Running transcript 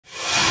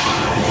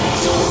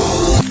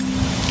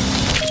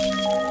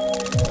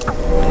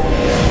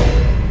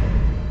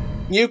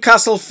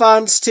Newcastle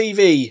Fans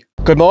TV.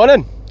 Good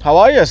morning, how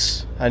are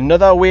yous?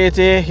 Another away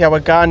day, here we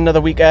go, another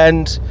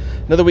weekend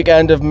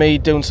of me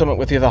doing something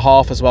with the other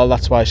half as well.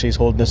 That's why she's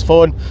holding this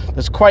phone.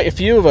 There's quite a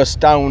few of us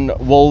down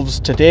Wolves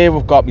today.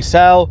 We've got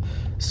myself,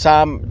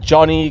 Sam,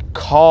 Johnny,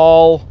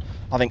 Carl,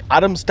 I think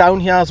Adam's down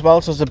here as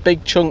well. So there's a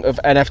big chunk of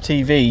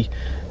NFTV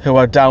who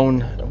are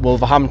down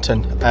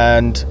Wolverhampton.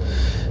 And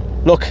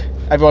look,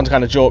 everyone's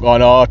kind of joking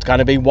on, oh, it's going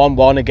to be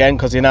 1-1 again,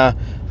 because, you know,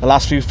 the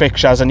last few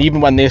fixtures, and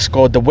even when they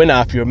scored the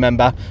winner, if you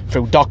remember,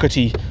 through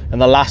Doherty in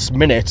the last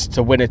minute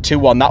to win it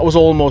 2-1, that was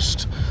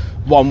almost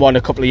 1-1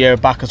 a couple of years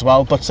back as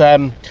well. But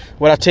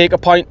would I take a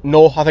point?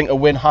 No, I think a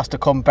win has to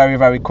come very,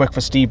 very quick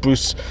for Steve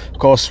Bruce. Of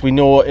course, we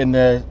know in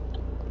the...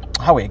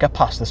 How will you get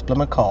past this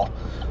blooming car?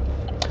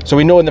 So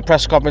we know in the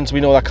press conference,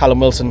 we know that Callum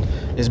Wilson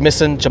is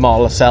missing, Jamal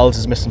Lascelles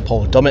is missing,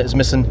 Paul Dummett is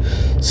missing.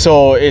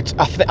 So I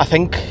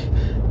think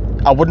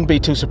I wouldn't be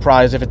too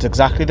surprised if it's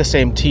exactly the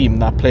same team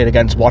that played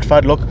against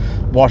Watford. Look,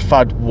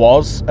 Watford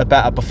was a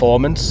better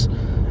performance,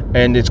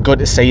 and it's good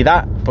to see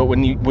that. But we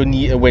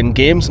need to win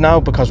games now,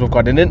 because we've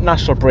got an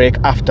international break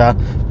after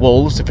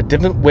Wolves. If it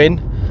didn't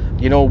win,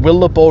 you know, will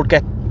the board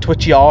get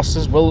twitchy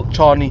arses? Will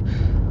Charney,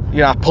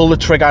 you know, pull the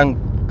trigger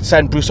and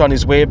send Bruce on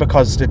his way?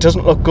 Because it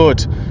doesn't look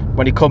good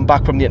when you come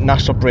back from the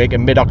international break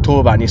in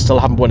mid-October and you still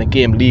haven't won a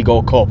game, league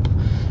or cup.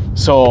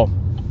 So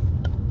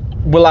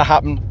will that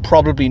happen?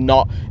 Probably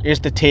not. Is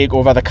the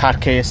takeover the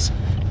cat case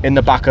in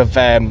the back of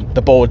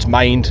the board's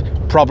mind?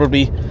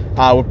 Probably.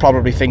 I would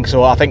probably think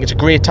so. I think it's a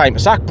great time to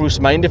sack Bruce,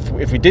 mind,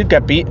 if we did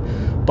get beat,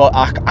 but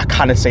I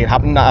cannot see it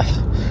happening.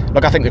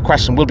 Look, I think the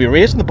question will be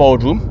raised in the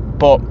boardroom,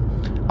 but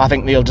I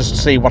think they'll just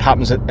see what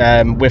happens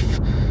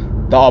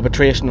with the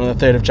arbitration on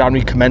the 3rd of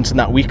January commencing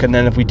that week, and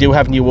then if we do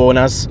have new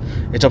owners,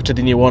 it's up to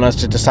the new owners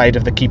to decide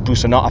if they keep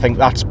Bruce or not. I think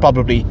that's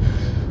probably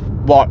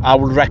what I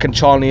would reckon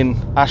Charlie and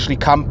Ashley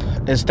Camp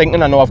is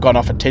thinking. I know I've gone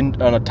off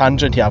on a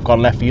tangent here, I've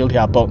gone left field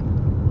here, but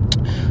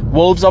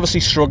Wolves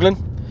obviously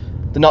struggling.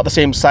 They're not the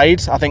same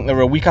side. I think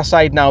they're a weaker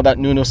side now that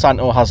Nuno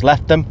Santo has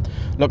left them.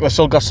 Look, they've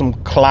still got some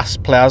class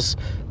players.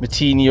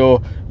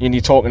 Moutinho,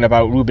 you're talking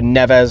about Ruben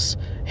Neves.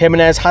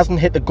 Jimenez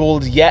hasn't hit the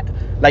goals yet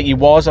like he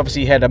was.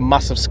 Obviously, he had a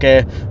massive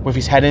scare with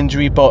his head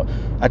injury, but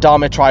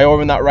Adama Traore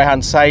on that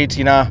right-hand side,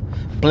 you know,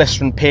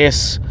 blistering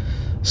pace.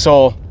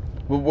 So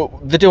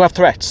they do have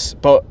threats,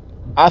 but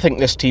I think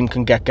this team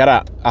can get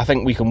at. I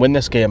think we can win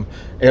this game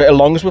as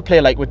long as we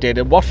play like we did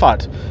at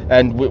Watford.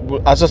 And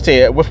as I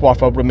say, with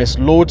Watford, we missed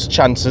loads of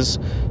chances.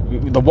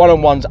 The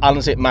one-on-ones,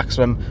 Alan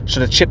Saint-Maximin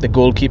should have chipped the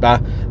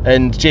goalkeeper,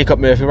 and Jacob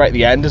Murphy right at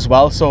the end as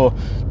well. So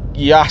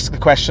you ask the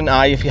question,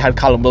 if you had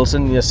Callum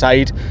Wilson on your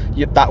side,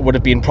 that would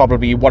have been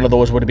probably one of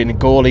those would have been a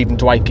goal, even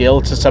Dwight Gill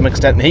to some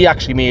extent. And he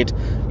actually made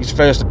his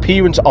first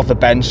appearance off the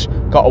bench,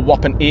 got a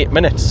whopping 8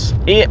 minutes.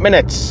 8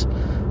 minutes!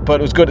 But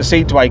it was good to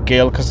see Dwight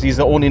Gill, because he's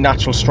the only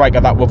natural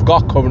striker that we've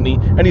got currently,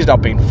 and he's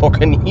not being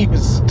fucking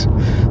used.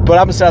 But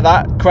having said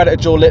that, credit to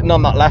Joe Litton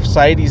on that left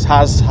side. He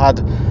has had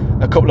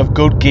a couple of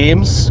good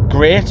games,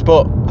 great,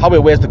 but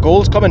where's the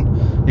goals coming?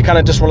 You kind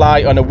of just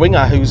rely on a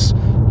winger who's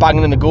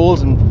banging in the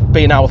goals and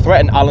being out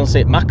threatened, Alan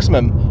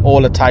Saint-Maximin,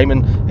 all the time,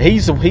 and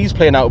he's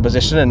playing out of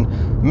position. And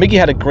Miggy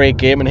had a great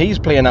game, and he's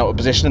playing out of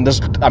position. And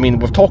there's, I mean,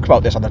 we've talked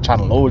about this on the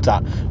channel loads,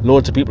 that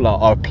loads of people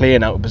are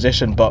playing out of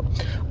position, but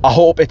I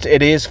hope it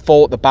is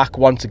for the back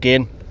once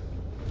again.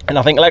 And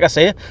I think, like I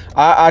say,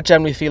 I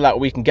generally feel like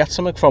we can get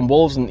something from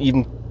Wolves and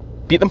even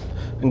beat them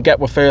and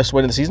get our first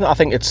win of the season. I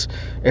think it's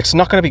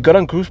not going to be good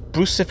on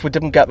Bruce if we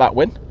didn't get that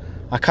win.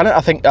 I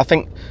think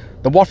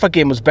the Watford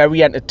game was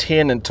very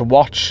entertaining to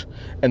watch,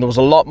 and there was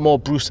a lot more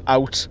Bruce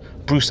out,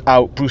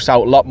 a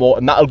lot more,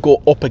 and that'll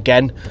go up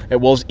again.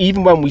 It was,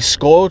 even when we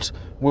scored,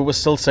 we were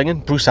still singing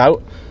Bruce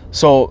out.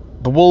 So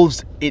the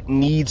Wolves, it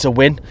needs a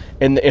win,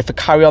 and if they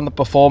carry on the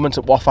performance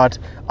at Watford,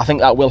 I think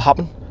that will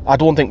happen. I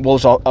don't think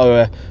Wolves are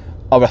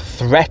a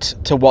threat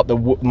to what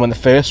when they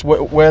first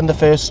were in the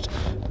first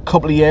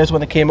couple of years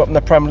when they came up in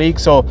the Premier League.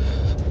 So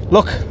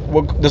look,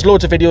 there's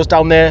loads of videos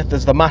down there.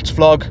 There's the match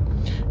vlog,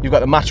 you've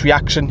got the match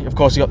reaction, of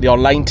course you've got the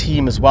online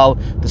team as well.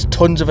 There's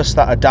tons of us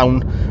that are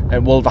down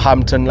in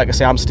Wolverhampton. Like I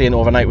say, I'm staying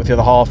overnight with the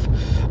other half.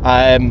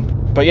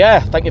 But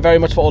yeah, thank you very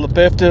much for all the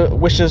birthday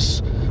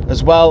wishes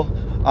as well,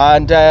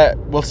 and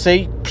we'll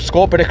see.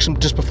 Score prediction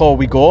just before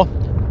we go.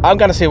 I'm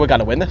going to say we're going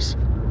to win this.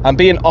 I'm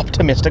being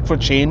optimistic for a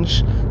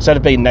change instead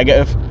of being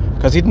negative,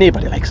 because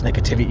nobody likes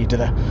negativity, do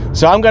they?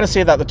 So I'm going to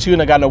say that the two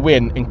are going to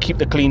win and keep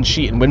the clean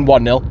sheet and win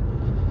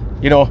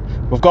 1-0. You know,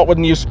 we've got with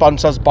new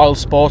sponsors, Boyle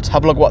Sports.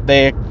 Have a look what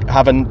they're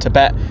having to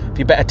bet. If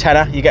you bet a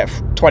tenner, you get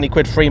 20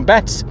 quid free in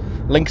bets.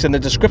 Links in the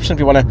description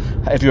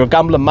if you're a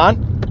gambling man.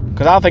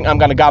 Because I think I'm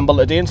going to gamble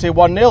today and say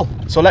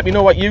 1-0. So let me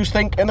know what you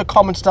think in the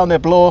comments down there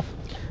below.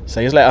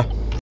 See you later.